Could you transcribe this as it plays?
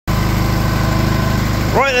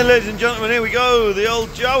Right then, ladies and gentlemen, here we go. The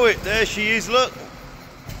old Jowett. There she is, look.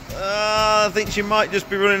 I think she might just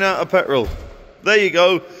be running out of petrol. There you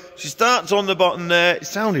go. She starts on the bottom there. It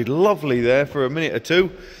sounded lovely there for a minute or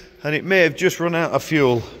two, and it may have just run out of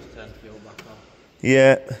fuel. Turn fuel back on.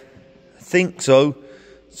 Yeah, I think so.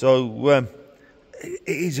 So it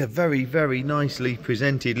is a very, very nicely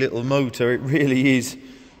presented little motor. It really is.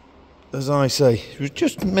 As I say, she was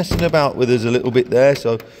just messing about with us a little bit there,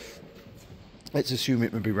 so let's assume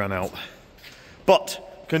it maybe ran out.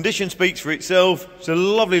 But condition speaks for itself. It's a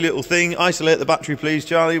lovely little thing. Isolate the battery, please,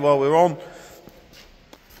 Charlie, while we're on.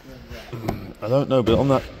 I don't know, but on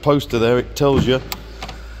that poster there, it tells you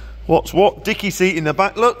what's what. Dicky seat in the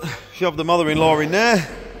back, look. Shove the mother-in-law in there.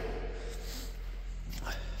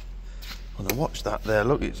 And watch that there,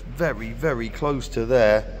 look, it's very, very close to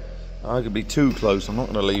there. I could be too close, I'm not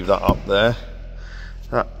going to leave that up there.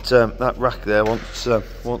 That rack there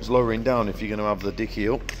wants lowering down if you're going to have the dicky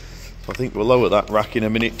up. I think we'll lower that rack in a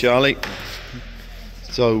minute, Charlie.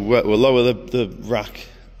 So we'll lower the rack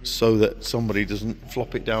so that somebody doesn't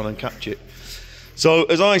flop it down and catch it. So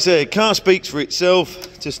as I say, car speaks for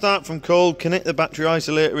itself. To start from cold, connect the battery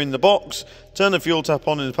isolator in the box, turn the fuel tap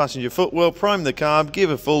on in the passenger footwell, prime the carb, give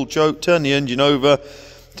a full choke, turn the engine over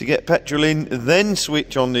to get petrol in, then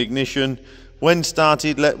switch on the ignition. When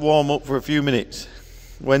started, let warm up for a few minutes.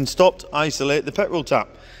 When stopped, isolate the petrol tap.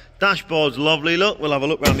 Dashboard's lovely, look. We'll have a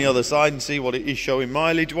look around the other side and see what it is showing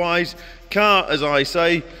mileage wise. Car, as I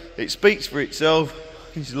say, it speaks for itself.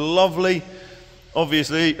 It's lovely.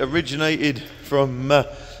 Obviously originated from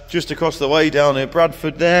just across the way down near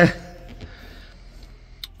Bradford there.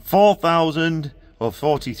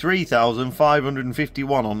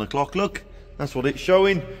 43,551 on the clock, look. That's what it's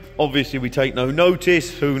showing. Obviously we take no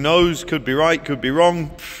notice. Who knows? Could be right, could be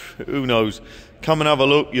wrong. Who knows? Come and have a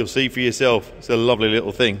look. You'll see for yourself. It's a lovely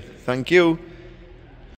little thing. Thank you.